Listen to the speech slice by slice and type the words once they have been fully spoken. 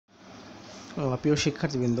প্রিয়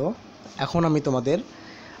শিক্ষার্থীবৃন্দ, এখন আমি তোমাদের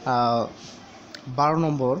 12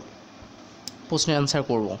 নম্বর প্রশ্নের অ্যান্সার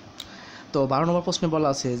করব। তো 12 নম্বর প্রশ্নে বলা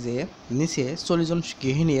আছে যে নিচে 40 জন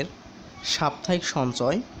গৃহিণীর সাপ্তাহিক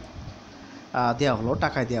সঞ্চয় দেওয়া হলো,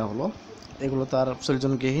 টাকায় দেওয়া হলো। এগুলো তার 40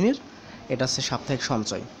 জন গৃহিণীর, এটা হচ্ছে সাপ্তাহিক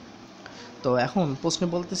সঞ্চয়। তো এখন প্রশ্নে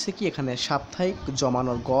বলতেছে কি, এখানে সাপ্তাহিক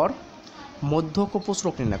জমানোর গড়, মধ্যক ও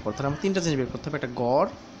প্রচুরক নির্ণয় করতে হবে। আমরা 3টা জিনিস বের করতে হবে, একটা গড়,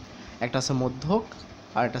 একটা আছে মধ্যক,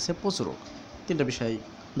 আর একটা আছে প্রচুরক। 3টা বিষয়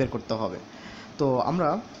বের করতে হবে। তো আমরা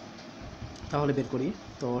তাহলে বের করি।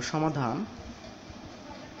 তো সমাধান,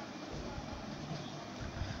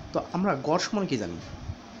 তো আমরা গড় সমান কি জানি?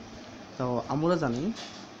 তো আমরা জানি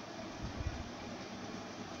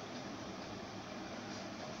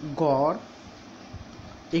গড়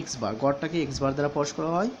এক্স বার, গড়টাকে এক্স বার দ্বারা প্রকাশ করা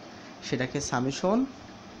হয়, সেটাকে summation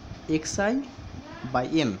x I by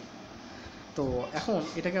N. তো এখন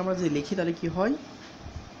এটাকে আমরা যদি লিখি তাহলে কি হয়,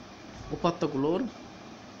 উপাত্তগুলোর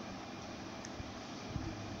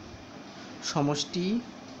সমষ্টি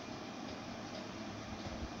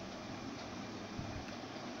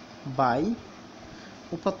বাই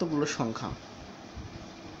উপাত্তগুলোর সংখ্যা,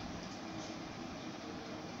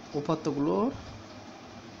 উপাত্তগুলোর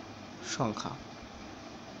সংখ্যা,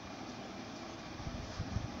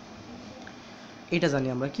 এটা জানি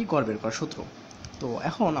আমরা কি গড় বের করার সূত্র। তো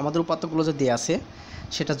এখন আমাদের উপাত্তগুলো যে দেওয়া আছে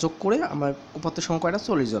সেটা যোগ করে আমরা উপাত্ত সংখ্যা কয়টা,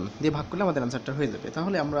 40 জন দিয়ে ভাগ করলে আমাদের অ্যান্সারটা হয়ে যাবে।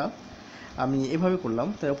 তাহলে আমি এভাবে করলাম।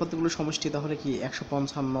 তাই উপাত্তগুলোর সমষ্টি তাহলে কি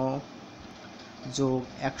 155 যোগ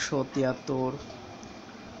 173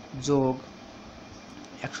 যোগ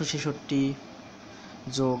 166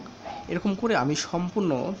 যোগ, এরকম করে আমি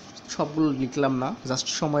সম্পূর্ণ সবগুলো লিখলাম না, জাস্ট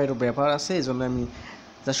সময়ের ব্যাপার আছে, এই জন্য আমি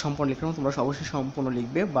জাস্ট সম্পূর্ণ লিখলাম। তোমরা অবশ্যই সম্পূর্ণ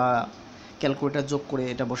লিখবে বা ক্যালকুলেটার যোগ করে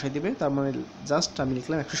এটা বসাই দেবে। তার মানে জাস্ট আমি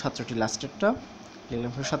লিখলাম 167, লাস্টেরটা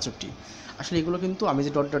লিখলাম 167। আসলে এগুলো কিন্তু আমি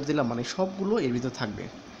যে ডট ডট দিলাম মানে সবগুলো এর ভিতরে থাকবে।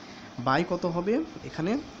 বাই কত হবে,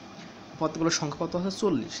 এখানে পদগুলোর সংখ্যা কত আছে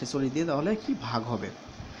 40, সে 40 দিয়ে তাহলে কি ভাগ হবে।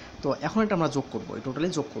 তো এখন এটা আমরা যোগ করবো, এই টোটালি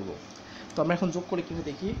যোগ করব। তো আমরা এখন যোগ করে কীভাবে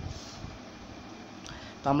দেখি।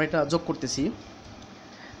 তো আমরা এটা যোগ করতেছি।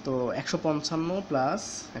 তো 155 plus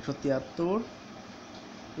 173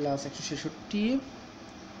 plus 166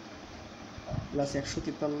 plus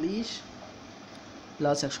 143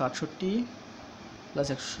 plus 168 plus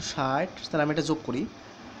 160, তাহলে আমি এটা যোগ করি।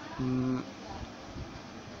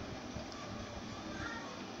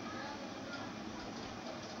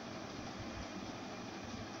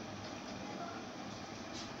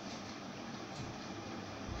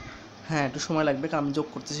 হ্যাঁ, একটু সময় লাগবে কারণ আমি যোগ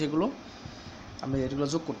করতেছি, এগুলো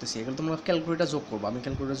যোগ করতেছি। এগুলো তোমরা ক্যালকুলেটার যোগ করবো, আমি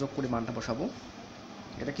ক্যালকুলেটার যোগ করে মানটা বসাবো।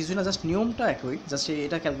 এটা কিছুই না, জাস্ট নিয়মটা একই, জাস্ট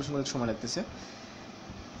এটা ক্যালকুলেশন করতে সময় লাগতেছে।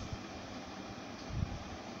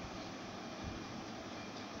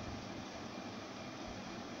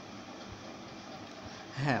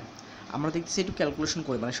 হ্যাঁ, আমরা দেখতেছি একটু ক্যালকুলেশন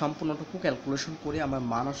করে, মানে সম্পূর্ণটুকু ক্যালকুলেশন করে আমার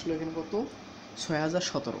মান আসলে এখানে কত,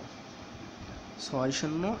 6017,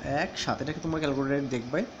 6017। এটাকে তোমরা ক্যালকুলেটারে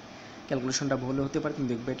দেখবে, ক্যালকুলেশনটা ভুল হতে পারে, তুমি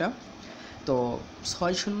দেখবে এটা। তো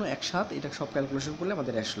 6017 এটা সব ক্যালকুলেশন করলে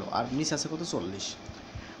আমাদের আসলো, আর নিচে আছে কত 40।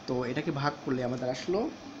 তো এটাকে ভাগ করলে আমাদের আসলো,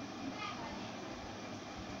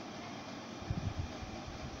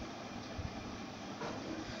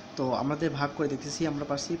 তো আমাদের ভাগ করে দেখতেছি আমরা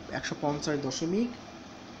পাচ্ছি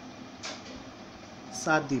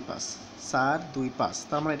 150.425,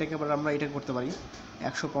 তার মানে এটাকে আবার আমরা এটা করতে পারি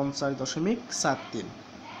 150.43।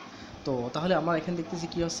 তো তাহলে আমরা এখানে দেখতেছি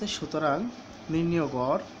কি হচ্ছে, সুতরাং নির্ণীয়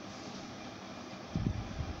গড়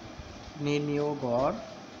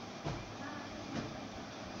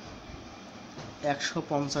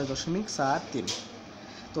 150.43।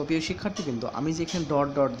 তো প্রিয় শিক্ষার্থী, কিন্তু আমি যে এখানে ডট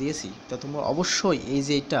ডট দিয়েছি, তা তোমরা অবশ্যই এই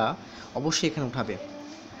যে এটা অবশ্যই এখানে উঠাবে।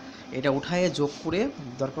 এটা উঠায়ে যোগ করে,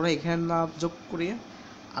 দরকার হয় এখানে না যোগ করে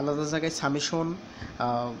আলাদা জায়গায় সামেশন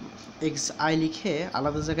এক্স আই লিখে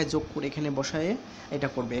আলাদা জায়গায় যোগ করে এখানে বসায়ে এটা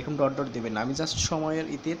করবে, এখন ডট ডট দেবে না। আমি জাস্ট সময়ের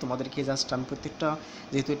তোমাদেরকে জাস্ট আমি প্রত্যেকটা,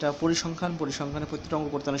 যেহেতু এটা পরিসংখ্যানে প্রত্যেকটা অঙ্ক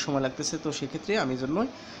করতে অনেক সময় লাগতেছে, তো সেক্ষেত্রে আমি জন্যই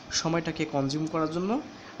সময়টাকে কনজিউম করার জন্য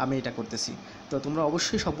আমি এটা করতেছি। তো তোমরা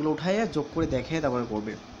অবশ্যই সবগুলো উঠায়ে যোগ করে দেখে তারপরে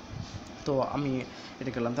করবে। তো আমি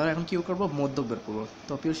এটা করলাম। তাহলে এখন কী করবো, মধ্যক বের করবো।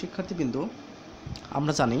 তো প্রিয় শিক্ষার্থীবৃন্দ,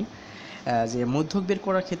 আমরা জানি যে মধ্যক বের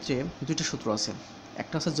করার ক্ষেত্রে দুইটা সূত্র আছে,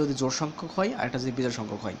 একটা হচ্ছে যদি জোড় সংখ্যক হয় আর একটা যদি বিজোড়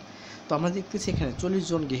সংখ্যক হয়। তো আমরা দেখতেছি এখানে 40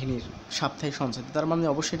 জন গৃহিণীর সাপ্তাহিক সঞ্চয়, তার মানে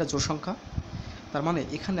অবশ্যই এটা জোড় সংখ্যা। তার মানে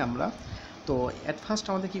এখানে আমরা, তো অ্যাট ফার্স্ট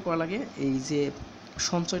আমাদের কী করা লাগে, এই যে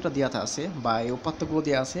সঞ্চয়টা দেওয়া আছে বা এই উপাত্তগুলো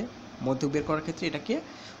দেওয়া আছে মধ্যক বের করার ক্ষেত্রে, এটাকে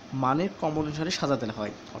মানের ক্রম অনুসারে সাজাতে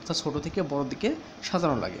হয়, অর্থাৎ ছোট থেকে বড় দিকে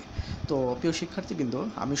সাজানো লাগে। তো প্রিয় শিক্ষার্থীবৃন্দ,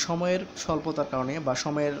 আমি সময়ের স্বল্পতার কারণে বা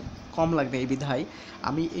সময়ের কম লাগবে এই বিধায়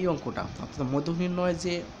আমি এই অঙ্কটা অর্থাৎ মধ্যক নির্ণয়ের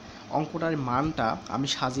যে অঙ্কটার মানটা আমি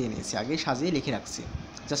সাজিয়ে নিয়েছি, আগে সাজিয়ে লিখে রাখছি।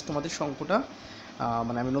 জাস্ট তোমাদের অঙ্কটা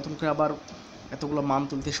মানে আমি নতুন করে আবার এতগুলো মান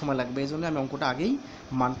তুলতে সময় লাগবে, এই জন্য আমি অঙ্কটা আগেই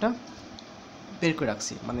মানটা বের করে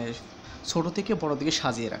রাখছি, মানে ছোট থেকে বড় দিকে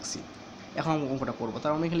সাজিয়ে রাখছি। এখন অঙ্কটা করবো,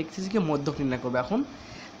 তার আমি এখানে লিখতেছি কি মধ্যক নির্ণয় করবো এখন।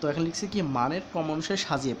 তো এখানে লিখছি কি মানের ক্রম অনুসারে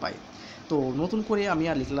সাজিয়ে পাই। তো নতুন করে আমি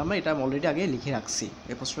আর লিখলাম না, এটা আমি অলরেডি আগে লিখে রাখছি,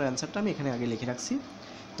 এই প্রশ্নের অ্যান্সারটা আমি এখানে আগে লিখে রাখছি।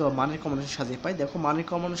 তো মানের ক্রম অনুসারে সাজিয়ে পাই, দেখো মানের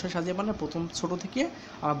ক্রম অনুসারে সাজিয়ে মানে প্রথম ছোট থেকে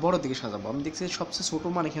আমার বড় দিকে সাজাবো। আমি দেখছি সবচেয়ে ছোটো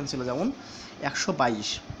মান এখানে ছিল যেমন 122,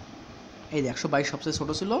 এই 122 সবচেয়ে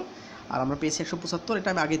ছোটো ছিল, আর আমরা পেয়েছি 175, এটা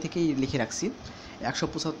আমি আগে থেকেই লিখে রাখছি।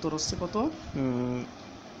 175 হচ্ছে কত,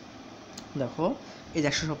 দেখো এই যে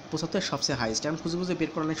 175 সবচেয়ে হাইস্ট, আমি খুঁজে খুঁজে বের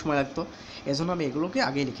করার অনেক সময় লাগতো, এই জন্য আমি এগুলোকে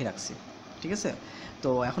আগেই লিখে রাখছি। ঠিক আছে, তো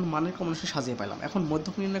এখন মানের ক্রম অনুসারে সাজিয়ে পেলাম। এখন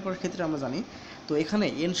মধ্যক নির্ণয় করার ক্ষেত্রে আমরা জানি, তো এখানে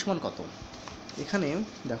এন সমান কত, এখানে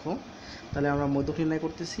দেখো তাহলে আমরা মধ্যক নির্ণয়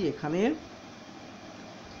করতেছি, এখানে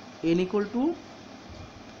এন ইকুয়াল টু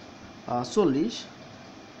 40,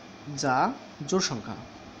 যা জোড় সংখ্যা,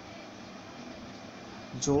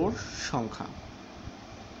 জোড় সংখ্যা।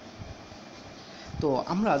 তো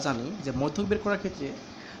আমরা জানি যে মধ্যক বের করার ক্ষেত্রে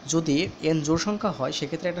যদি এন জোড় সংখ্যা হয়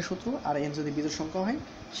সেক্ষেত্রে একটা সূত্র, আর এন যদি বিজোড় সংখ্যা হয়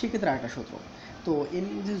সেক্ষেত্রে আরেকটা সূত্র। তো এন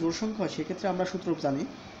যদি জোড় সংখ্যা হয় সেক্ষেত্রে আমরা সূত্র জানি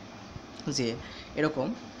যে এরকম,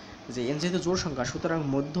 যে এন যেহেতু জোড় সংখ্যা সুতরাং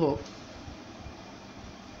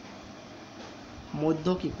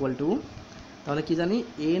মধ্যক ইকুয়াল টু, তাহলে কি জানি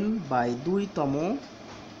এন বাই 2তম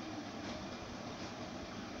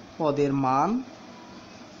পদের মান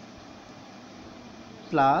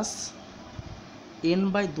প্লাস এন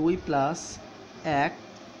বাই 2 প্লাস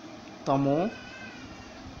 1তম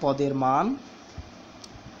পদের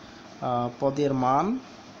মান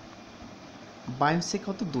বাই হচ্ছে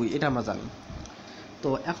কত 2, এটা আমরা জানি। তো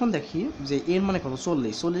এখন দেখি যে এর মানে কত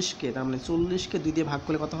 40কে, তার মানে 40কে 2 দিয়ে ভাগ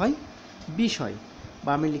করলে কত হয় 20 হয়,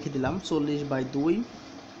 বা আমি লিখে দিলাম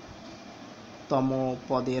 40/2তম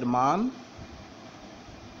পদের মান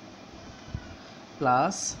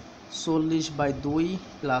প্লাস 40/2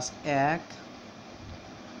 প্লাস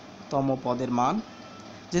 1তম পদের মান,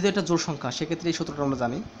 যেহেতু এটা জোড় সংখ্যা সেক্ষেত্রে এই সূত্রটা আমরা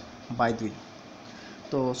জানি বাই 2।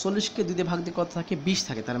 তো 40কে 2 দিয়ে ভাগ দিয়ে কত থাকে 20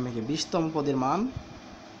 থাকে, তার মানে কি 20তম পদের মান,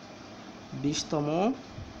 20তম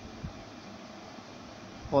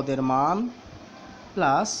পদের মান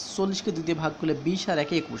প্লাস 40কে 2 দিয়ে ভাগ করলে 20 আর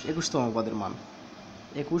 1 21, 21তম পদের মান,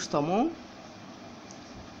 21তম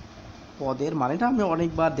পদের মান। এটা আমি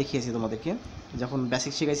অনেকবার দেখিয়েছি তোমাদেরকে, যখন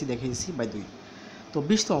বেসিক শিখাইছি দেখিয়েছি বাই 2। তো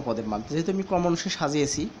 20তম পদের মান যেহেতু আমি ক্রম অনুসারে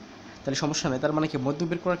সাজিয়েছি তাহলে সমস্যা নেই, তার মানে কি মধ্যক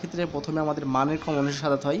বের করার ক্ষেত্রে প্রথমে আমাদের মানের ক্রম অনুসারে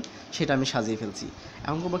সাজাতে হয়, সেটা আমি সাজিয়ে ফেলছি।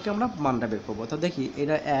 এখন করবো কি আমরা মানটা বের করবো, তো দেখি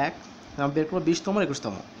এটা 1 আমরা বের করবো 20তম আর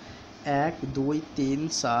 21তম, 1 2 3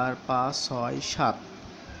 4 5 6 7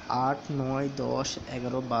 8 9 10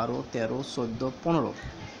 11 12 13 14 15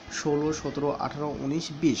 16 17 18 19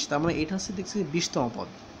 20, তার মানে এটা হচ্ছে দেখছি 20তম পদ,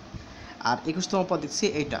 আর 21তম পদ দেখছি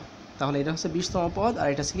এইটা, তাহলে এটা হচ্ছে 20তম পদ আর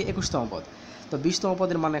এটা হচ্ছে 21তম পদ। তো 20তম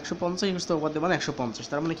পদের মান 150, 21তম পদের মান 150,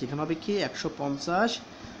 তার মানে কি এখানে হবে কি 150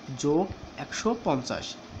 যোগ 150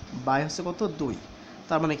 বাই হচ্ছে কত 2,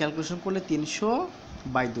 তার মানে ক্যালকুলেশন করলে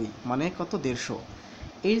 300/2 মানে কত 150।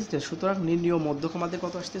 এই যে সুতরাং নির্ণীয় মধ্যক আমাদের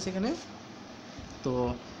কত আসতেছে এখানে, তো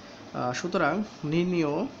সুতরাং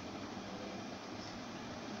নির্ণীয়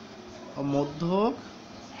মধ্যক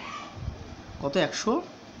কত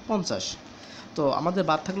 150। তো আমাদের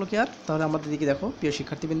বাদ থাকলো কি আর, তাহলে আমাদের দিকে দেখো প্রিয়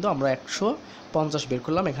শিক্ষার্থীবৃন্দ আমরা 150 বের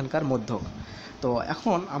করলাম এখানকার মধ্যক। তো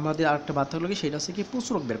এখন আমাদের আরেকটা বাদ থাকলো কি, সেটা হচ্ছে কি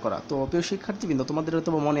প্রচুরক বের করা। তো প্রিয় শিক্ষার্থীবৃন্দ তোমাদের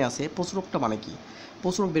হয়তো মনে আছে প্রচুরকটা মানে কি।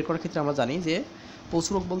 প্রচুরক বের করার ক্ষেত্রে আমরা জানি যে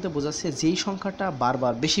প্রচুরক বলতে বোঝাচ্ছে যেই সংখ্যাটা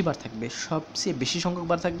বারবার বেশিবার থাকবে, সবচেয়ে বেশি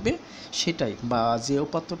সংখ্যকবার থাকবে সেটাই, বা যে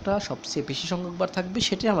উপাত্তটা সবচেয়ে বেশি সংখ্যকবার থাকবে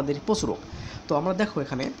সেটাই আমাদের প্রচুরক। তো আমরা দেখো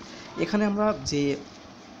এখানে আমরা যে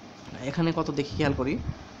এখানে কত দেখি খেয়াল করি,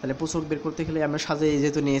 তাহলে প্রচুরক বের করতে গেলে আমরা সাজিয়ে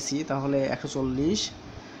যেহেতু নিয়েছি তাহলে 140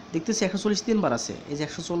 দেখতেছি, 140 3বার আছে, এই যে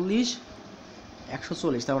 140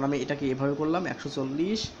 তারপর আমি এটাকে এভাবে করলাম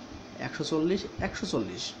 140 140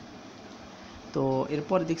 140। তো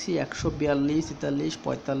এরপরে দেখছি 142 43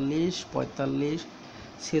 45 45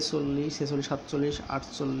 46 46 47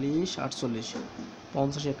 48 48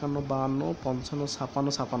 50 51 52 55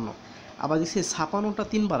 56 56, আবার দেখছি 56টা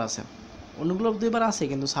 3বার আছে, অন্যগুলো 2বার আছে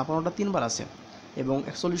কিন্তু 56টা 3বার আছে, এবং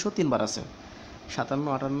 41ও 3বার আছে, 57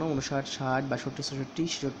 58 59 60 62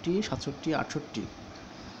 63 66 67 68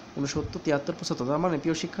 69 73 75। তার মানে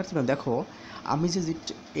প্রিয় শিক্ষার্থীরা দেখো আমি যে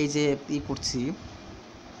এই যে করছি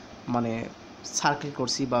মানে সার্কেল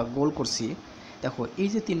করছি বা গোল করছি, দেখো এই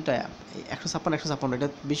যে তিনটা 156 156 এটা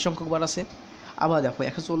বেশি সংখ্যক বার আছে। আবার দেখো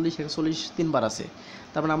 140 140 তিনবার আছে।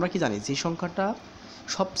 তার মানে আমরা কি জানি যে সংখ্যাটা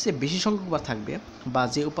সবচেয়ে বেশি সংখ্যক বার থাকবে বা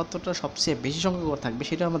যে উপাত্তটা সবচেয়ে বেশি সংখ্যক বার থাকবে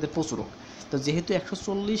সেটা আমাদের প্রচুরক। তো যেহেতু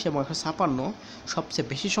 140 এবং 156 সবচেয়ে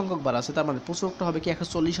বেশি সংখ্যক বার আছে, তার মানে প্রচুরকটা হবে কি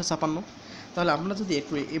 140 আর 56। তাহলে আমরা যদি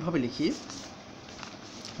একটু এভাবে লিখি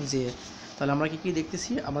যে, তাহলে আমরা কি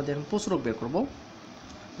দেখতেছি, আমাদের এখন প্রচুরক বের করব।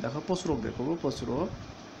 দেখো প্রচুরক বের করব,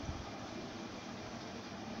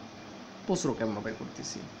 প্রচুরক আমরা বের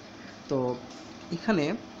করতেছি। তো এখানে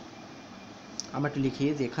আমরা একটু লিখি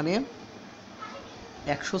যে এখানে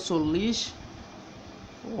 140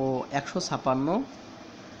 ও 156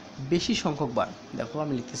 বেশি সংখ্যক বার। দেখো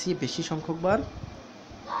আমি লিখতেছি বেশি সংখ্যক বার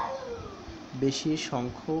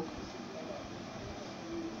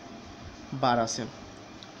আছে,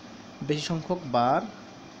 বেশি সংখ্যক বার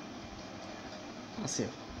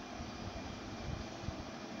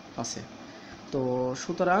আছে। তো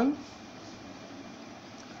সুতরাং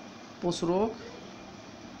প্রচুরক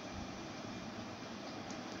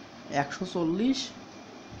 140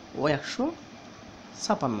 ও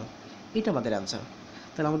 156, এটা আমাদের অ্যান্সার।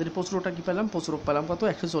 তাহলে আমাদের প্রচুরকটা কী পেলাম, প্রচুরক পেলাম কত,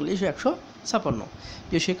 140 ও 156।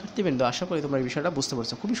 প্রিয় শিক্ষার্থীবৃন্দ, আশা করি তোমরা এই বিষয়টা বুঝতে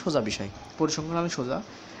পারছো। খুবই সোজা বিষয়, পরিসংখ্যান অনেক সোজা,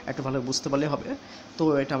 একটু ভালো বুঝতে পারলে হবে। তো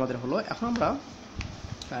এটা আমাদের হলো। এখন আমরা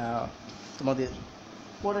তোমাদের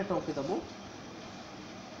পরে একটা অঙ্ক দেবো,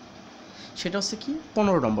 সেটা হচ্ছে কি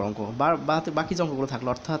 15 নম্বর অঙ্ক। বাকি যে অঙ্কগুলো থাকলো,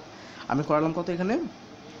 অর্থাৎ আমি করালাম কত, এখানে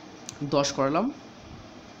 10 করালাম।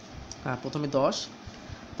 প্রথমে 10,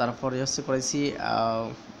 তারপরে হচ্ছে করেছি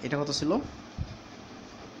এটা কত ছিল,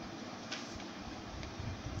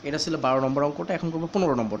 এটা ছিল 12 নম্বর অঙ্কটা। এখন করবো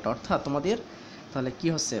 15 নম্বরটা, অর্থাৎ তোমাদের তাহলে কি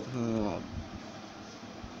হচ্ছে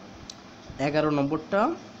 11 নম্বরটা,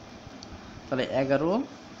 তাহলে 11,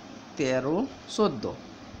 13, 14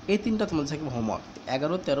 এই তিনটা তোমাদের থাকবে হোমওয়ার্ক।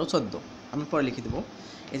 11, 13, 14 আমি পরে লিখে দেবো,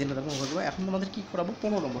 এই তিনটা তোমরা করবো। এখন তোমাদের কী করাবো,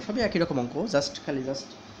 15 নম্বর, সবই একই রকম অঙ্ক, জাস্ট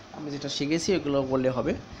আমি যেটা শিখেছি এগুলো বললে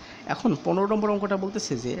হবে। এখন 15 নম্বর অঙ্কটা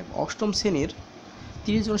বলতেছে যে 8ম শ্রেণীর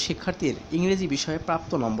 30 জন শিক্ষার্থীর ইংরেজি বিষয়ে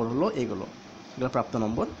প্রাপ্ত নম্বর হলো এগুলো প্রাপ্ত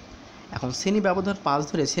নম্বর। এখন শ্রেণী ব্যবধান 5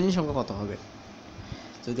 ধরে শ্রেণী সংখ্যা কত হবে?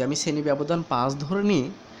 যদি আমি শ্রেণী ব্যবধান 5 ধরে নিই,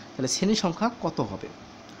 তাহলে শ্রেণী সংখ্যা কত হবে?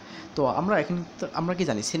 তো আমরা আমরা কি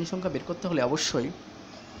জানি, শ্রেণী সংখ্যা বের করতে হলে অবশ্যই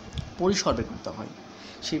পরিসর বের করতে হয়।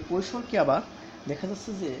 সেই পরিসরকে আবার দেখা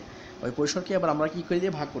যাচ্ছে যে ওই পরিসরকে আবার আমরা কী করে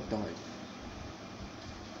দিয়ে ভাগ করতে হয়।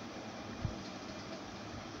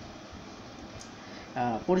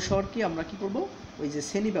 পরিসরকে আমরা কি করব, ওই যে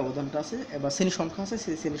শ্রেণী ব্যবধানটা আছে বা শ্রেণী সংখ্যা আছে,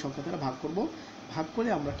 সেই শ্রেণী সংখ্যা দ্বারা ভাগ করব। ভাগ করে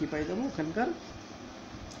আমরা কি পেয়ে যাবো, ওখানকার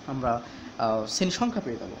আমরা শ্রেণী সংখ্যা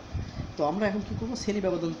পেয়ে যাবো। তো আমরা এখন কি করব, শ্রেণী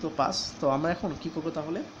ব্যবধান তো 5, তো আমরা এখন কি করব,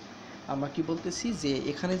 তাহলে আমরা কি বলতেছি যে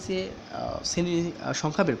এখানে যে শ্রেণী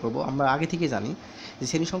সংখ্যা বের করব, আমরা আগে থেকে জানি যে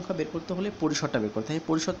শ্রেণী সংখ্যা বের করতে হলে পরিসরটা বের করতে হয়।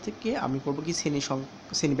 পরিসর থেকে আমি করব কি,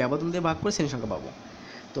 শ্রেণী ব্যবধান দিয়ে ভাগ করে শ্রেণী সংখ্যা পাবো।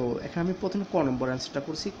 তো এখানে আমি প্রথমে ক নম্বর অ্যান্সারটা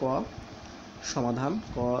করছি, ক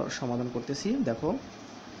সমাধান করতেছি। দেখো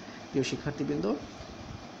প্রিয় শিক্ষার্থীবৃন্দ,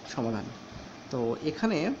 সমাধান। তো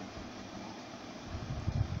এখানে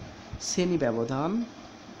শ্রেণী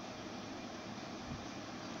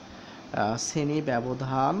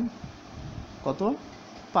ব্যবধান কত,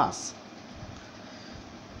 5।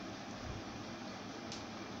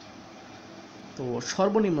 তো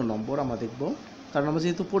সর্বনিম্ন নম্বর আমরা দেখব, কারণ আমরা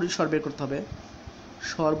যেহেতু পরিসর বের করতে হবে।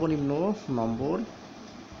 সর্বনিম্ন নম্বর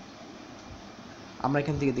আমরা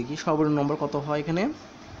এখান থেকে দেখি, সর্বনিম্ন নম্বর কত হয় এখানে,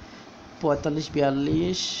 45,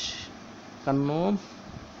 42, 51।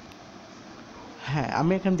 হ্যাঁ,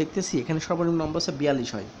 আমি এখানে দেখতেছি এখানে সর্বনিম্ন নম্বর আছে 42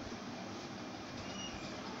 হয়।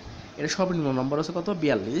 এটা সর্বনিম্ন নম্বর আছে কত,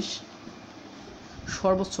 42।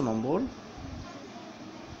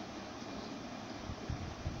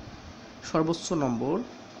 সর্বোচ্চ নম্বর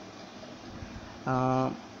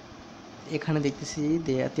এখানে দেখতেছি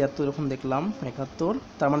 73, এরকম দেখলাম 71,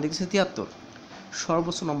 তার মানে দেখতেছি 73।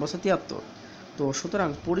 সর্বোচ্চ নম্বর আছে 73। তো সুতরাং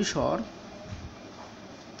পরিসর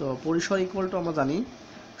ইকুয়াল টু আমরা জানি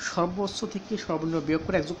সর্বোচ্চ থেকে সর্বনিম্ন বিয়োগ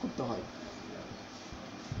করে 1 যোগ করতে হয়।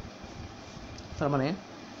 তার মানে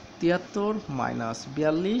 73 মাইনাস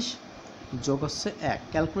 42 যোগ হচ্ছে 1,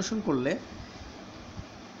 ক্যালকুলেশন করলে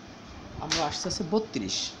আমরা আসতে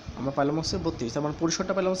 32, আমরা পাইলাম হচ্ছে 32। তার মানে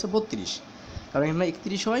পরিসরটা পাইলাম হচ্ছে 32, কারণ এখানে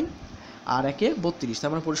 31 হয় আর 1 এ 32, তার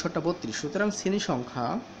মানে পরিসরটা 32। সুতরাং শ্রেণী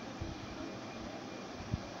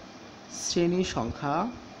সংখ্যা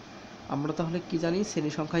আমরা তাহলে কি জানি,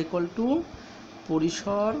 শ্রেণী সংখ্যা ইকুয়াল টু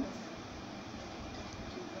পরিসর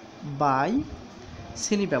বাই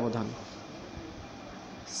শ্রেণী ব্যবধান।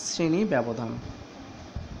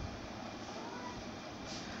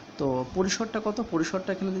 তো পরিসরটা কত? পরিসরটা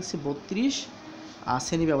এখানে দেখছি 32 আর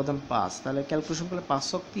শ্রেণী ব্যবধান 5, তাহলে ক্যালকুলেশন করলে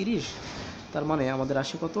 530, তার মানে আমাদের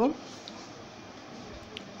আসে কত?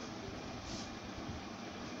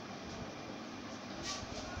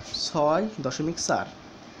 6.4।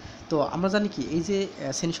 তো আমরা জানি কি এই যে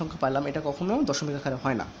শ্রেণী সংখ্যা পাইলাম এটা কখনো দশমিক আকারে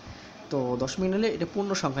হয় না, তো দশমিক নিলে এটা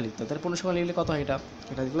পূর্ণ সংখ্যা লিখতে হয়, তাহলে পূর্ণ সংখ্যা লিখলে কত হয়?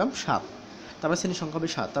 এটা দেখলাম 7, তারপরে শ্রেণী সংখ্যা হবে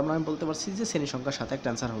 7, তার মানে আমি বলতে পারছি যে শ্রেণী সংখ্যা 7 একটা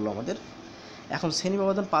অ্যান্সার হলো আমাদের। এখন শ্রেণী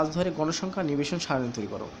ব্যবধান 5 ধরে গণসংখ্যা নিবেশন সারণী তৈরি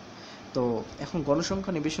করো। তো এখন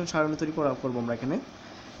গণসংখ্যা নিবেশন সারণী তৈরি করবো আমরা এখানে।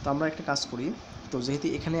 তো আমরা একটা কাজ করি, তো যেহেতু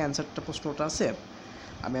এখানে অ্যান্সারটা প্রশ্নটা আছে,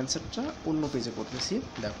 আমি অ্যান্সারটা অন্য পেজে করতেছি।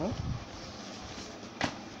 দেখো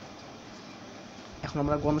এখন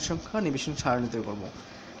আমরা গণসংখ্যা নিবেশন সারণী তৈরি করবো,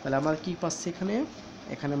 তাহলে আমরা কি পাচ্ছি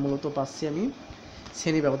এখানে মূলত পাচ্ছি আমি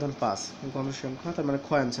শ্রেণী ব্যবধান 5 গণসংখ্যা, তার মানে খ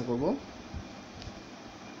অ্যান্সার করবো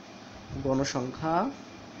গণসংখ্যা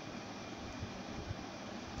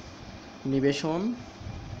নিবেশন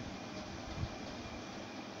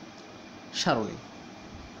সারণী,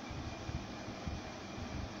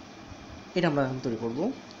 এটা আমরা এখন তৈরি করবো।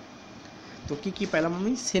 তো কি কি পেলাম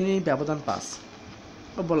আমি? শ্রেণী ব্যবধান 5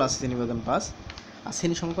 বলা আছে, শ্রেণী ব্যবধান 5, আর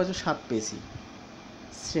শ্রেণী সংখ্যা 7 পেয়েছি।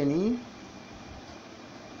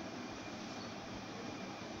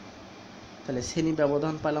 তাহলে শ্রেণী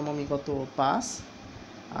ব্যবধান পেলাম আমি কত? 5,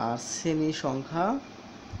 আর শ্রেণী সংখ্যা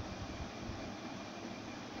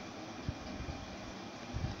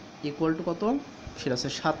ইকুয়াল টু কত? সেটা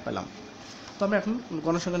হচ্ছে 7 পেলাম। তো আমরা এখন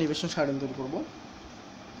গণসংখ্যা নিবেশন সারণী তৈরি করব।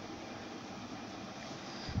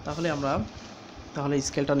 তাহলে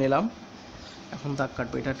স্কেলটা নিলাম, এখন দাগ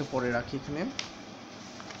কাটবো, এটা একটু পরে রাখি এখানে।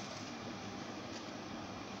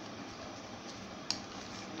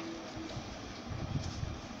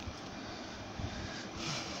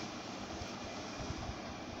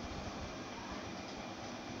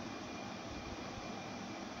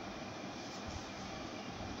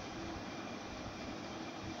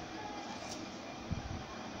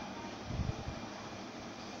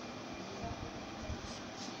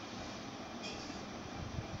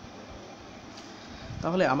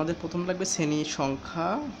 তাহলে আমাদের প্রথম লাগবে শ্রেণী সংখ্যা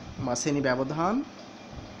বা শ্রেণী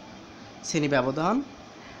ব্যবধান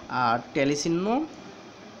আর ট্যালি চিহ্ন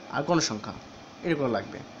আর গণসংখ্যা, এরকম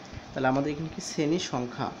লাগবে। তাহলে আমাদের এখানে কি শ্রেণী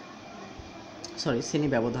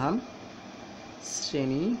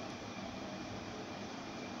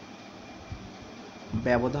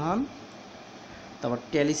ব্যবধান, তারপর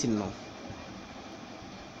ট্যালি চিহ্ন,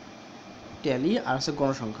 ট্যালি আর হচ্ছে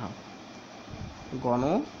গণসংখ্যা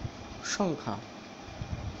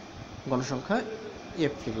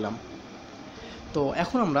এফ লিখলাম। তো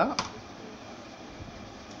এখন আমরা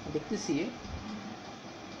দেখতেছি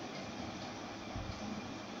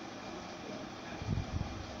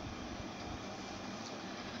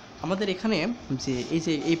আমাদের এখানে যে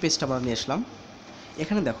এই পেজটা আমরা নিয়ে আসলাম,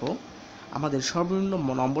 এখানে দেখো আমাদের সর্বনিম্ন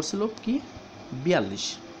নম্বর ছিল কি? 42,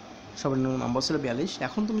 সর্বনিম্ন নম্বর ছিল 42।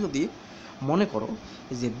 এখন তুমি যদি মনে করো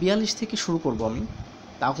যে 42 থেকে শুরু করব আমি,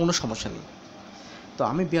 তা কোনো সমস্যা নেই। তো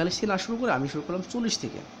আমি 42 থেকে না শুরু করে আমি শুরু করলাম 40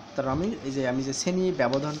 থেকে। তার আমি যে শ্রেণী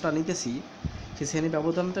ব্যবধানটা নিতেছি, সেই শ্রেণী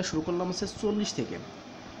ব্যবধানটা শুরু করলাম হচ্ছে 40 থেকে,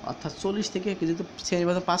 অর্থাৎ 40 থেকে যেহেতু শ্রেণী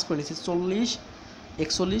ব্যবধান পাস করে নিচ্ছি 40,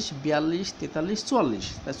 41, 42, 43, 44,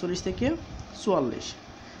 তাই 40 থেকে 44,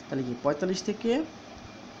 তাহলে কি 45 থেকে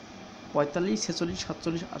 45, 46,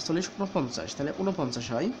 47, 48, 49, তাহলে 49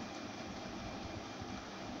 হয়।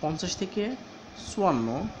 50 থেকে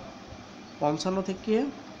 54, 55 থেকে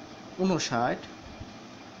 59,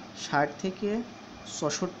 60 থেকে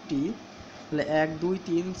 66, তাহলে 1, 2,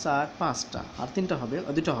 3, 4, 5টা, আর 3টা হবে,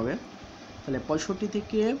 2টা হবে, তাহলে 65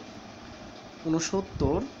 থেকে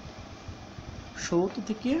 69, 70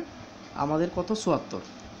 থেকে আমাদের কত? 74,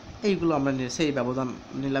 এইগুলো আমরা সেই ব্যবধান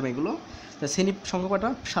নিলাম এগুলো। তা শ্রেণী সংখ্যা কটা?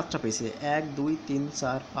 7টা পেয়েছি, 1, 2, 3,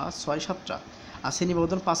 4, 5, 6, 7টা, আর শ্রেণী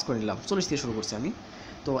ব্যবধান 5 করে নিলাম, 40 থেকে শুরু করছি আমি।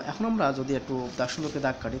 তো এখন আমরা যদি একটু সুন্দরকে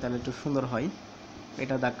দাগ কাটি তাহলে একটু সুন্দর হয়।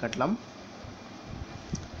 এটা দাগ কাটলাম,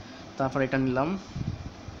 তারপর এটা নিলাম,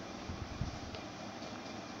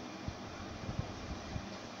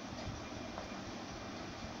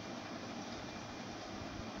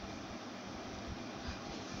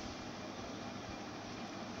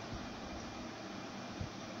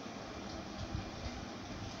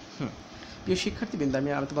 প্রিয় শিক্ষার্থীবৃন্দ, আমি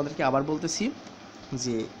তোমাদেরকে আবার বলতেছি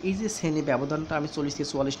যে এই যে শ্রেণী ব্যবধানটা আমি 40 থেকে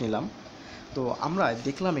 44 নিলাম, তো আমরা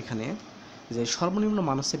দেখলাম এখানে যে সর্বনিম্ন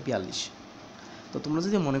মান হচ্ছে 42। তো তোমরা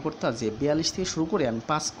যদি মনে করতে যে 42 থেকে শুরু করে আমি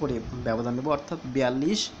 5 করে ব্যবধান নেব, অর্থাৎ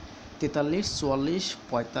 42, 43, 44,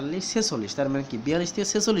 45, 46, তার মানে কি 42 থেকে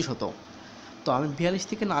 46 হতো, তো আমি 42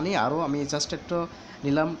 থেকে না নিয়ে আরও আমি জাস্ট একটা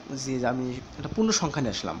নিলাম, যে আমি একটা পূর্ণ সংখ্যা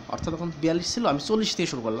নিয়ে আসলাম, অর্থাৎ তখন 42 ছিল, আমি 40 থেকে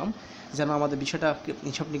শুরু করলাম, যেন আমাদের বিষয়টা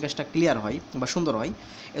হিসাব নিকাশটা ক্লিয়ার হয় বা সুন্দর হয়।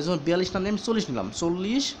 এই জন্য 42 না নিয়ে আমি 40 নিলাম,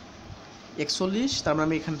 40, 41, তার মানে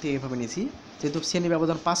আমি এখান থেকে এভাবে নিয়েছি, যেহেতু শ্রেণী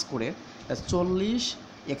ব্যবধান 5 করে 40,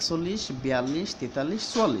 41, 42, 43,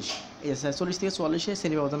 44, এই 40 থেকে 44-এ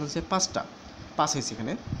শ্রেণী ব্যবধান হচ্ছে 5টা, 5 হয়েছে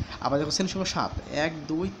এখানে। আবার দেখো শ্রেণী সংখ্যা 7, 1,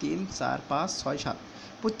 2, 3, 4, 5, 6, 7,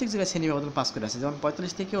 প্রত্যেক জায়গায় শ্রেণী ব্যবধান 5 করে আছে, যেমন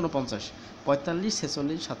 45 থেকে 49, 45,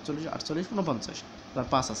 46, 47, 48, 49, তার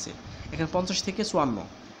 5 আছে। এখানে 50 থেকে 54,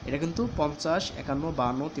 এটা কিন্তু 50, 51,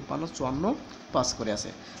 52, 53, 54 5 করে আছে,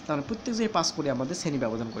 তাহলে প্রত্যেক জায়গায় 5 করে আমাদের শ্রেণী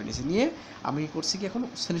ব্যবধান করে নিয়েছি। নিয়ে আমি করছি কি, এখন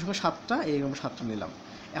শ্রেণী সংখ্যা 7টা, এইরকম 7টা নিলাম।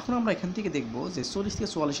 এখন আমরা এখান থেকে দেখব যে 40 থেকে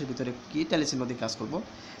 44-এর ভিতরে কি ট্যালি চিহ্ন দিয়ে কাজ করব।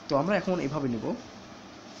 তো আমরা এখন এভাবে নিব,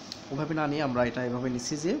 ওভাবে না নিয়ে আমরা এটা এভাবে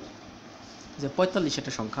নিচ্ছি যে 45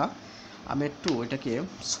 একটা সংখ্যা, আমি একটু এটাকে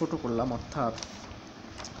ছোট করলাম, অর্থাৎ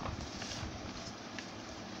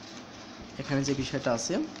এখানে যে বিষয়টা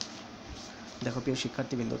আছে, দেখো প্রিয়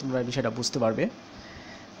শিক্ষার্থীবৃন্দ, তোমরা এই বিষয়টা বুঝতে পারবে,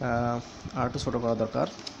 আর একটু ছোট করা দরকার।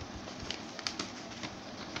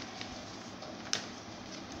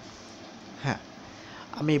 হ্যাঁ,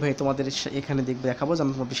 আমি ভাই তোমাদের এখানে দেখাবো যেন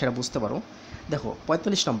তোমরা বিষয়টা বুঝতে পারো। দেখো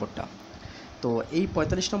 45 নম্বরটা, তো এই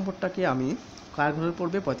 45 নম্বরটাকে আমি কার ঘরে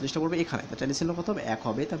পড়বে, 45টা পড়বে এখানে, তো ট্যালি চিহ্ন কত হবে, 1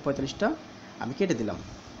 হবে, তার 45টা আমি কেটে দিলাম।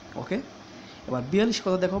 ওকে, এবার 42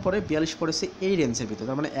 কত দেখো পরে, 42 পড়েছে এই রেঞ্জের ভিতরে,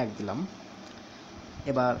 তার মানে 1 দিলাম।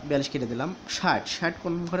 এবার 42 কেটে দিলাম। 60, 60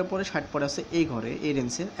 কোন ঘরে পড়ে, 60 পড়ে আছে এই ঘরে, এই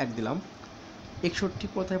রেঞ্জে, 1 দিলাম। 61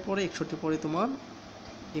 কোথায় পড়ে, 61 পড়ে তোমার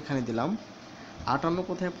এখানে দিলাম। 58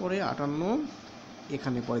 কোথায় পড়ে, 58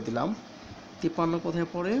 এখানে পরে দিলাম। 53 কোথায়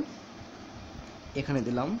পড়ে, এখানে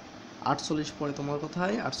দিলাম। 48 পড়ে তোমার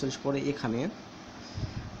কোথায়, 48 পড়ে এখানে।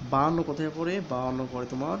 52 কোথায় পড়ে, 52 পড়ে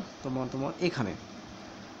তোমার এখানে।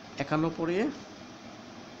 51 পড়ে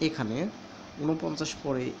এখানে। 49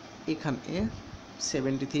 পড়ে এখানে।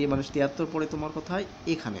 73 মানে 73 পড়ে তোমার কোথায়,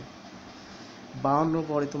 এখানে। 52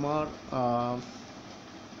 পড়ে তোমার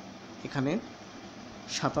এখানে।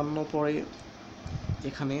 57 পড়ে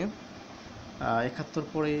এখানে। 71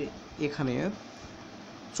 পড়ে এখানে।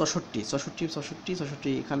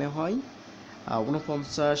 64 এখানে হয়।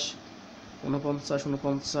 49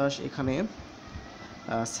 এখানে।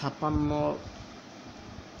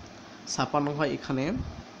 56 হয় এখানে।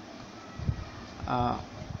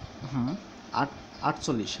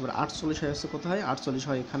 48, এবার 48 হয়ে গেছে কোথায়, 48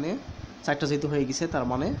 হয় এখানে। 4টা যেহেতু হয়ে গেছে, তার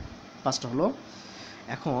মানে 5টা হলো।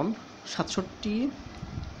 এখন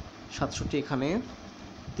 67 এখানে।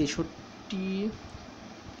 63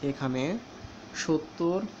 এখানে।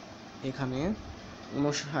 70 এখানে।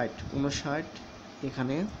 59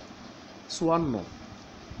 এখানে।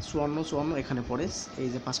 54 এখানে পড়ে, এই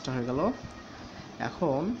যে 5টা হয়ে গেল।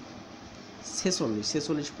 এখন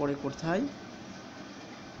 46 পড়ে কোথায়,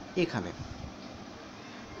 এখানে।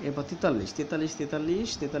 এবার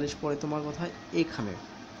 43 পড়ে তোমার কোথায়, এখানে।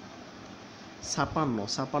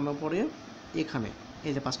 56 পড়ে এখানে,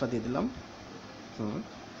 এই যে 5টা দিয়ে দিলাম।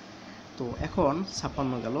 তো এখন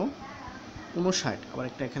 56 গেল। 59 আবার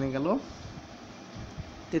একটা এখানে গেল।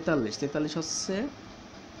 43 হচ্ছে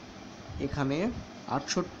এখানে।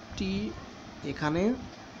 68 এখানে।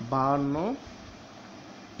 52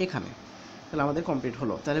 এখানে। তাহলে আমাদের কমপ্লিট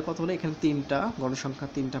হলো। তাহলে কত হলো, এখানে 3টা গণসংখ্যা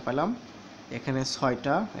 3টা পেলাম, এখানে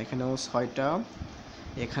 6টা, এখানেও 6টা,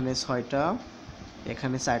 এখানে 6টা,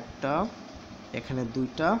 এখানে 4টা, এখানে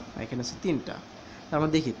 2টা, এখানে আছে 3টা। তার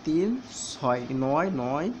মানে দেখি 3, 6, 9,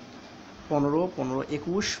 9, 15, 15,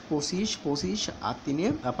 21, 25, 25 আর 3-এ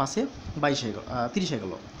 5-এ 22 হয়ে গেল, 30 হয়ে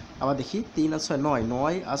গেল। আবার দেখি 3 আর 6 9,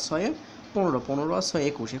 9 আর 6 15, 15 আর 6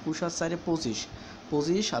 21, 21 আর 4 25,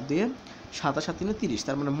 25 আর 2 7 আর 7 3 30।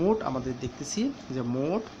 তার মানে মোট আমাদের দেখতেছি যে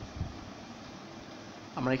মোট,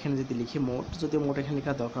 আমরা এখানে যদি লিখি মোট, যদিও মোট এখানে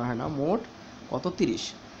লেখার দরকার হয় না, মোট কত 30।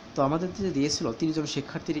 তো আমাদের যে দিয়েছিল 30 জন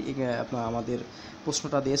শিক্ষার্থীর আপনার আমাদের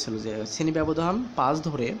প্রশ্নটা দিয়েছিল যে শ্রেণী ব্যবধান 5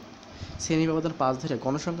 ধরে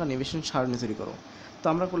গণসংখ্যা নিবেশন সারণী তৈরি করো। তো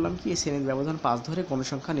আমরা করলাম কি, শ্রেণীর ব্যবধান 5 ধরে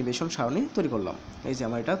গণসংখ্যা নিবেশন সারণী তৈরি করলাম। এই যে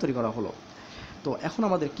আমার এটা তৈরি করা হলো। তো এখন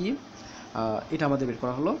আমাদের কি, এটা আমাদের বের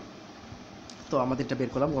করা হলো। তো আমাদের এটা বের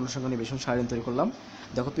করলাম, গণসংখ্যা নিবেশন সারণী তৈরি করলাম।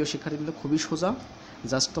 দেখো প্রিয় শিক্ষার্থী, কিন্তু খুবই সোজা,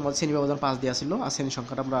 জাস্ট তোমার শ্রেণী ব্যবধান 5 দেওয়া ছিল, আর শ্রেণী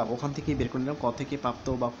সংখ্যাটা আমরা ওখান থেকেই বের করে নিলাম, ক থেকে প্রাপ্ত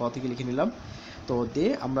বা ক থেকে লিখে নিলাম। তো দিয়ে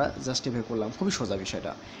আমরা জাস্ট বের করলাম, খুবই সোজা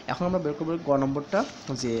বিষয়টা। এখন আমরা বের করবো গ নম্বরটা,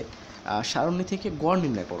 যে সারণী থেকে গড়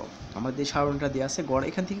নির্ণয় করো। আমাদের যে সারণীটা দেওয়া আছে, গড়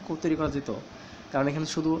এখান থেকে তৈরি করা যেত, কারণ এখানে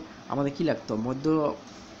শুধু আমাদের কী লাগতো,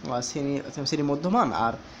 শ্রেণী মধ্যমান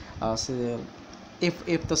আর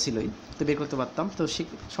এফ তো ছিলই, তো বের করতে পারতাম। তো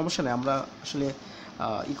সমস্যা নেই, আমরা আসলে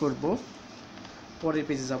করব, পরের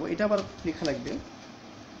পেজে যাব, এটা আবার লেখা লাগবে।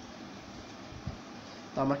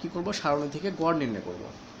 তো আমরা কী করব, সারণী থেকে গড় নির্ণয় করব।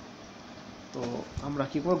 তো আমরা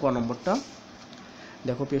কী করব, গ নম্বরটা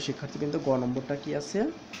দেখো প্রিয় শিক্ষার্থী, কিন্তু গ নম্বরটা কি আছে,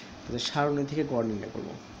 সারণী থেকে গড় নির্ণয় করব।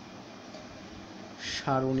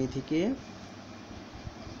 সারণী থেকে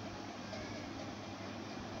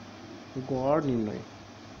গড় নির্ণয়।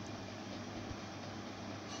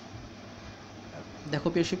 দেখো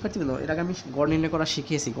প্রিয় শিক্ষার্থীবৃন্দ, এর আগে আমি গড় নির্ণয় করা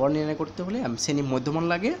শিখিয়েছি। গড় নির্ণয় করতে হলে শ্রেণী মধ্যমান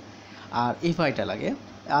লাগে, আর এফআইটা লাগে,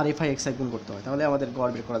 আর এফআই এক্সআই গুণ করতে হয়, তাহলে আমাদের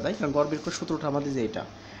গড় বের করা যায়। কারণ গড় বের করার সূত্রটা আমাদের যে এটা,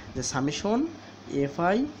 যে summation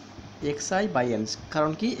FI XI by N.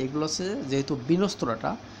 কারণ কি, এগুলো হচ্ছে যেহেতু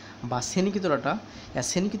বিনস্তরাটা বা শ্রেণীকৃতরাটা,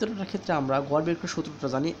 শ্রেণীকৃতরাটার ক্ষেত্রে আমরা গড় বের করার সূত্রটা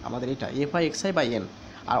জানি আমাদের এটা এফআই এক্সআই বাই এন।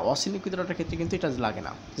 আর অশ্রেণীকৃতরাটার ক্ষেত্রে কিন্তু এটা লাগে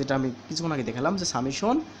না, যেটা আমি কিছুক্ষণ আগে দেখালাম যে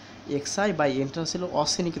সামেশন এক্সআই বাই এনটা ছিল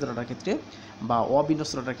অশ্রেণীকৃতরাটার ক্ষেত্রে বা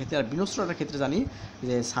অবিনস্তরাটার ক্ষেত্রে। আর বিনস্তরাটার ক্ষেত্রে জানি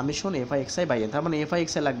যে summation FI XI by N, তার মানে এফআই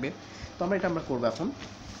এক্সআই লাগবে। তো আমরা এটা করবো এখন।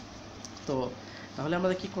 তো তাহলে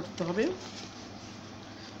আমাদের কি করতে হবে,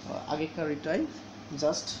 আগেকার এটাই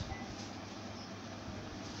জাস্ট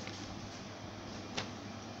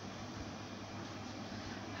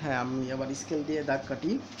হ্যাঁ, আমি আবার স্কেল দিয়ে দাগ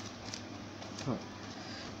কাটি। হ্যাঁ,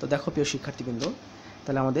 তো দেখো প্রিয় শিক্ষার্থীবৃন্দ,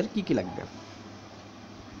 তাহলে আমাদের কি কি লাগবে।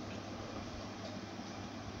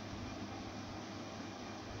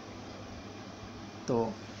 তো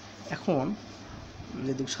এখন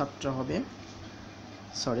যেদিক 7টা হবে,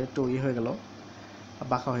 সরি একটু হয়ে গেল,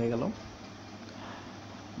 বাঁকা হয়ে গেল,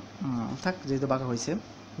 থাক যেহেতু বাঁকা হয়েছে।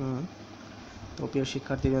 তো প্রিয়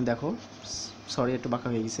শিক্ষার্থীবৃন্দ দেখো, সরি একটু বাঁকা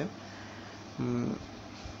হয়ে গেছে।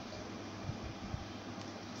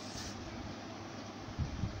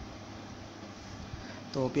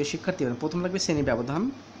 তো প্রিয় শিক্ষার্থী, প্রথম লাগবে শ্রেণী ব্যবধান,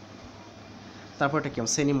 তারপর এটা কেমন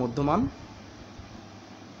শ্রেণী মধ্যমান,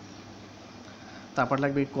 তারপর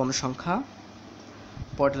লাগবে গণসংখ্যা,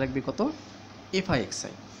 পরটা লাগবে কত এফআই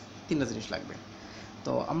এক্সআই, তিনটা জিনিস লাগবে।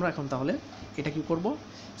 তো আমরা এখন তাহলে এটা কি করব,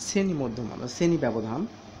 শ্রেণী মধ্যমান, শ্রেণী ব্যবধান,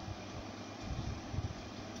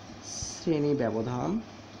 শ্রেণী ব্যবধান,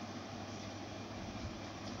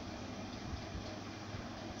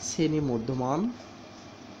 শ্রেণী মধ্যমান,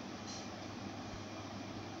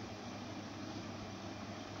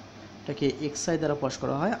 এটাকে এক্সআই দ্বারা প্রকাশ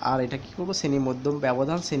করা হয়। আর এটা কি করব, শ্রেণী মধ্যম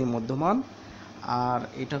ব্যবধান, শ্রেণী মধ্যমান, আর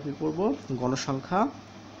এটা কি করব গণসংখ্যা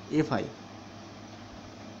এফআই,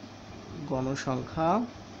 গণসংখ্যা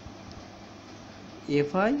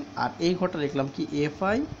এফআই, আর এই ঘরটা লিখলাম কি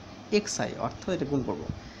এফআই এক্সআই, অর্থাৎ এটা গুণ করব।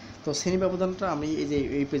 তো শ্রেণী ব্যবধানটা আমি এই যে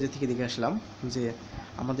এই পেজে থেকে দেখে আসলাম যে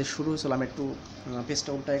আমাদের শুরু হয়েছিল, আমি একটু পেজটা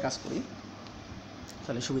উল্টায় কাজ করি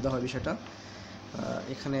তাহলে সুবিধা হয় বিষয়টা।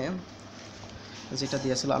 এখানে যেটা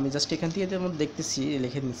দিয়েছিল আমি জাস্ট এখান থেকে যেমন দেখতেছি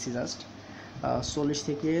লিখে নিচ্ছি, জাস্ট 40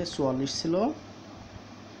 থেকে 44 ছিল,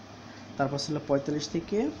 তারপর ছিল 45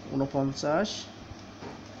 থেকে 49,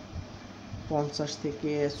 50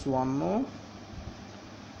 থেকে 54,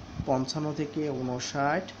 55 থেকে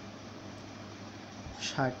 59,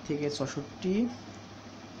 60 থেকে 64,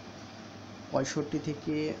 65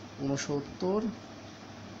 থেকে 69,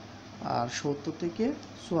 আর 70 থেকে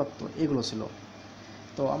 74, এগুলো ছিল।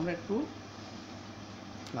 তো আমরা একটু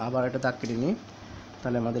আবার এটা দাগ কেটে নিই,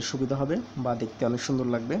 তাহলে আমাদের সুবিধা হবে বা দেখতে অনেক সুন্দর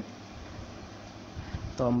লাগবে।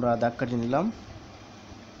 তো আমরা দাগ কেটে নিলাম।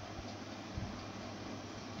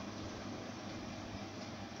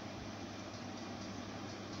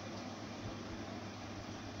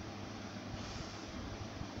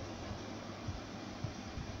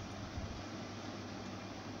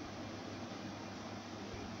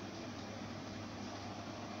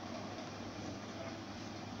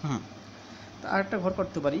 আরেকটা ঘর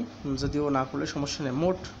করতে পারি, যদিও না করলে সমস্যা নেই,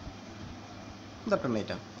 মোট দরকার নেই,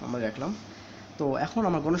 এটা আমরা রাখলাম। তো এখন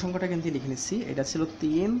আমার গণসংখ্যাটা কিন্তু লিখে নিচ্ছি, এটা ছিল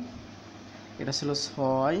 3, এটা ছিল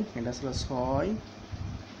 6, এটা ছিল 6,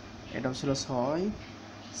 এটাও ছিল 6,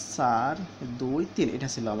 4, 2, 3, এটা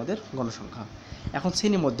ছিল আমাদের গণসংখ্যা। এখন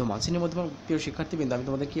শ্রেণী মধ্যমান, শ্রেণী মধ্যমান প্রিয় শিক্ষার্থীবৃন্দ আমি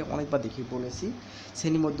তোমাদেরকে অনেকবার দেখিয়ে বলেছি,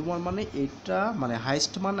 শ্রেণী মধ্যমান মানে এটা মানে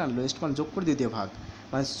হাইস্ট মান আর লোয়েস্ট মান যোগ করে দ্বিতীয় ভাগ,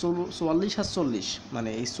 মানে 44 আর 40, মানে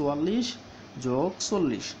এই 44 যোগ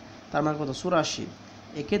 40 তার মানে কত 84,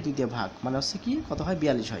 একে 2 দিয়ে ভাগ মানে হচ্ছে কি কত হয়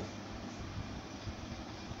 42 হয়।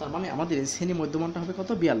 তার মানে আমাদের এই শ্রেণী মধ্যমানটা হবে কত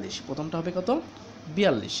 42, প্রথমটা হবে কত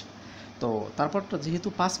 42। তো তারপরটা যেহেতু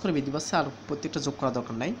 5 করে বৃদ্ধি পাচ্ছে আর প্রত্যেকটা যোগ করা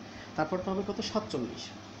দরকার নাই, তারপরটা হবে কত 47,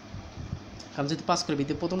 কারণ যেহেতু 5 করে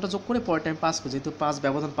বৃদ্ধি প্রথমটা যোগ করে পরের টাইম 5 করে, যেহেতু 5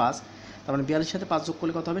 ব্যবধান 5, তার মানে 42 সাথে 5 যোগ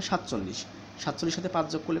করলে কত হবে 47, 47 সাথে 5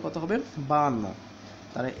 যোগ করলে কত হবে 52,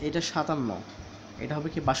 তাহলে এটা 57, এটা হবে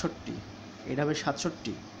কি 62, এটা হবে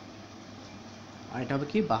 67, আর এটা হবে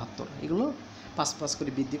কি 72। এগুলো 5 করে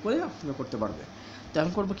বৃদ্ধি করে তুমি করতে পারবে। তো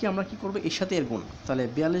এখন করবো কি, আমরা কি করবো এর সাথে এর গুণ, তাহলে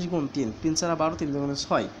 42 গুণ 3, 3 4 12, 3 2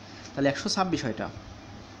 6, তাহলে 126 হয় এটা।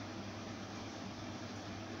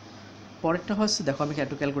 পরেরটা হচ্ছে দেখো আমি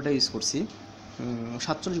একটু ক্যালকুলেটার ইউজ করছি,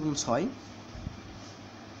 47 গুণ 6,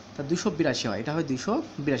 তা 282 হয়, এটা হয়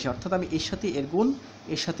 282, অর্থাৎ আমি এর সাথে এর গুণ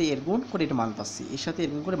এর সাথে এর গুণ করে এটা মান পাচ্ছি, এর সাথে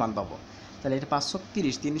এর গুণ করে মান পাবো। তাহলে এটা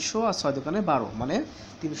 530, 300 আর 6 দোকানে 12, মানে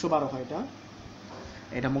 312 হয় এটা।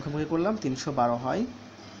 এটা মুখে মুখে করলাম, 312 হয়।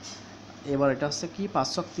 এবার এটা হচ্ছে কি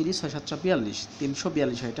 530, 6 7 42,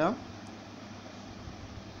 342 হয় এটা,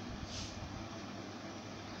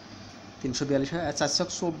 342 হয়। আর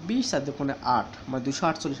 424, 4 দোকানে 8, মানে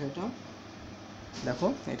 248 হয় এটা। দেখো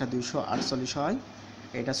এটা 248 হয়।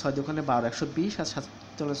 এটা 6 দোকানে 12, 120 আর 7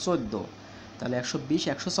 দোকানে 14, তাহলে 120,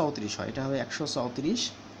 134 হয়, এটা হবে 134।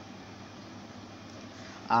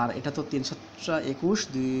 আর এটা তো 3 7 21,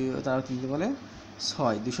 2 তার 3 দোকানে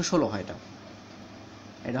 6, 216 হয় এটা,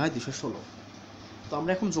 এটা হয় 216। তো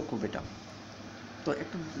আমরা এখন যোগ করবো এটা। তো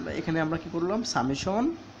একটু এখানে আমরা কি করলাম, summation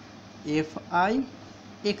F I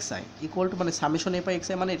x I equal to, মানে summation F I x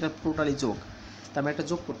I মানে এটা টোটালি যোগ। তো আমরা একটা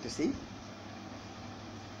যোগ করতেছি,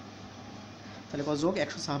 তাহলে কত যোগ,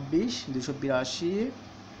 126, 282,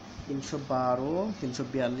 312,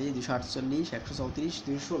 342, 248, 134,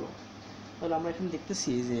 216। তাহলে আমরা এখানে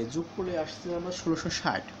দেখতেছি যে যোগ করে আসছে আমরা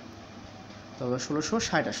 1660, তবে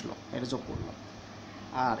 1660 আসলো, এটা যোগ করলাম।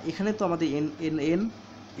 আর এখানে তো আমাদের এন এন এন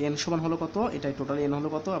এন সমান হলো কত, এটাই টোটাল এন হলো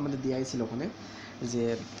কত, আমাদের দেওয়াই ছিল ওখানে, যে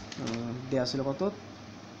দেওয়া ছিল কত,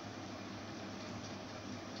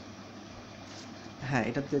 হ্যাঁ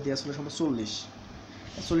এটাতে দেওয়া ছিল সম্ভব 40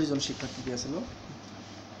 জন শিক্ষার্থী দেওয়া ছিল,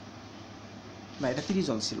 না এটা 30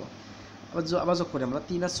 জন ছিল। আবার যোগ করি আমরা,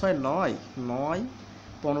 3 আর 6 9, 9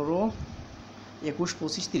 15 21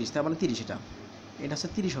 25 30, তার মানে 30, এটা হচ্ছে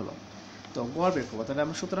 30 হলো। তো গড় বের করবো, তাহলে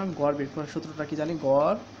আমরা সুতরাং গড় বের করার সূত্রটা কি জানি,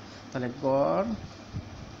 গড়, তাহলে গড়,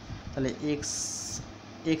 তাহলে x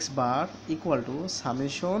x bar equal to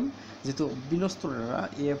summation, যেহেতু বিনস্তরা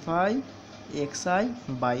F I x I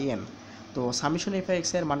by N. তো summation F I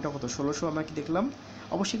x I এর মানটা কত, 1600 আমরা কি দেখলাম।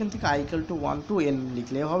 অবশ্যই এখান থেকে I equal to 1 to n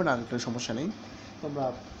লিখলেও হবে, না লিখলেও সমস্যা নেই, তোমরা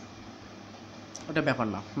ওটা ব্যাপার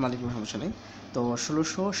না, না লিখলেও সমস্যা নেই। তো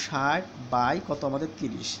 1660 বাই কত আমাদের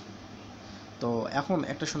 30। তো এখন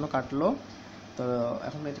একটা শূন্য কাটলো, তো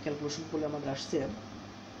এখন এটা ক্যালকুলেশন করলে আমাদের আসছে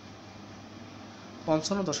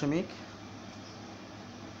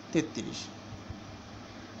 55.33।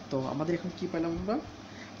 তো আমাদের এখন কি পেলাম আমরা,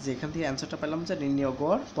 যে এখান থেকে অ্যান্সারটা পেলাম যে নির্ণয়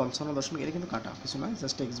গড় 55 এটা কিন্তু কাটা কিছু নয়,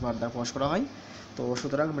 জাস্ট এক্স বার দ্বারা প্রকাশ করা হয়। তো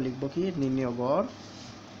সুতরাং আমরা লিখবো কি, নির্ণয় গড়,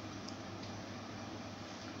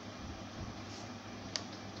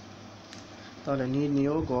 তাহলে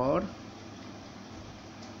নির্ণয় গড়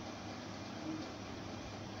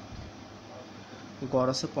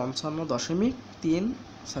আছে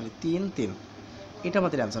 55.33, এটা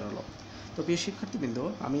আমাদের অ্যান্সার হলো। তো প্রিয় শিক্ষার্থীবৃন্দ,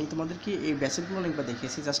 আমি তোমাদেরকে এই বেসিকগুলো অনেকবার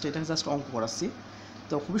দেখিয়েছি, এটা জাস্ট অঙ্ক করাচ্ছি।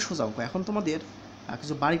 তো খুবই সোজা অঙ্ক। এখন তোমাদের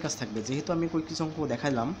কিছু বাড়ির কাজ থাকবে, যেহেতু আমি কিছু অঙ্ক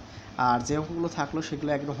দেখাইলাম, আর যে অঙ্কগুলো থাকলো সেগুলো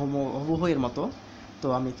একদম হুবহু এর মতো। তো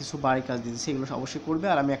আমি কিছু বাড়ির কাজ দিয়েছি, সেগুলো অবশ্যই করবে,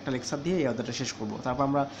 আর আমি একটা লেকচার দিয়ে এই অধ্যায়টা শেষ করব। তারপর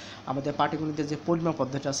আমরা আমাদের পাটিগণিতের যে পরিমাপ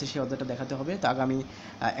অধ্যায়টা আছে সেই অধ্যায়টা দেখাতে হবে, তা আগে আমি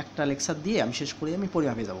একটা লেকচার দিয়ে আমি শেষ করে আমি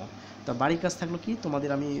পরিমাপে যাব। তো বাড়ির কাজ থাকলো কি, তোমাদের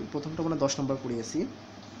আমি প্রথমটা মানে 10 নম্বর করিয়েছি,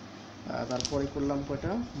 তারপরে করলাম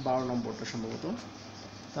কয়টা, 12 নম্বরটা সম্ভবত।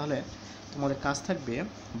 তাহলে তোমাদের কাজ থাকবে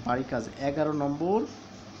বাড়ির কাজ 11 নম্বর,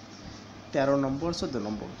 13 নম্বর, 14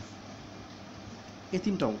 নম্বর, এই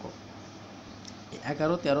তিনটা অঙ্ক,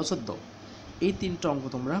 11 13 14, এই তিনটা অঙ্ক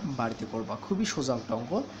তোমরা বাড়িতে করবা। খুবই সোজা একটা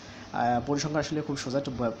অঙ্ক, পরিসংখ্যান আসলে খুব সোজা,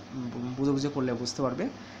 একটু বুঝে বুঝে করলে বুঝতে পারবে।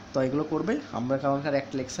 তো এগুলো করবে আমরা, কারণ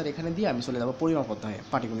একটা লেকচার এখানে দিয়ে আমি চলে যাবো পরিমাপ অধ্যায়ে,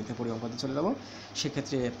 পাটিগণিতে পরিমাপ অধ্যায়ে চলে যাবো।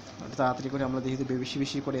 সেক্ষেত্রে তাড়াতাড়ি করে আমরা যেহেতু বেশি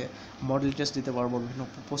বেশি করে মডেল টেস্ট দিতে পারবো, বিভিন্ন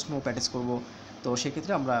প্রশ্ন প্র্যাকটিস করবো। তো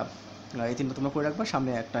সেক্ষেত্রে আমরা এই তিনটা তোমরা করে রাখবা,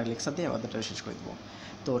 সামনে একটা লেকচার দিয়ে অধ্যায়টা শেষ করে দেবো।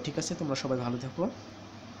 তো ঠিক আছে, তোমরা সবাই ভালো থেকো,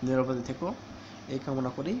 নিরাপদে থেকো, এই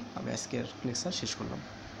কামনা করেই আমি আজকের লেকচার শেষ করলাম।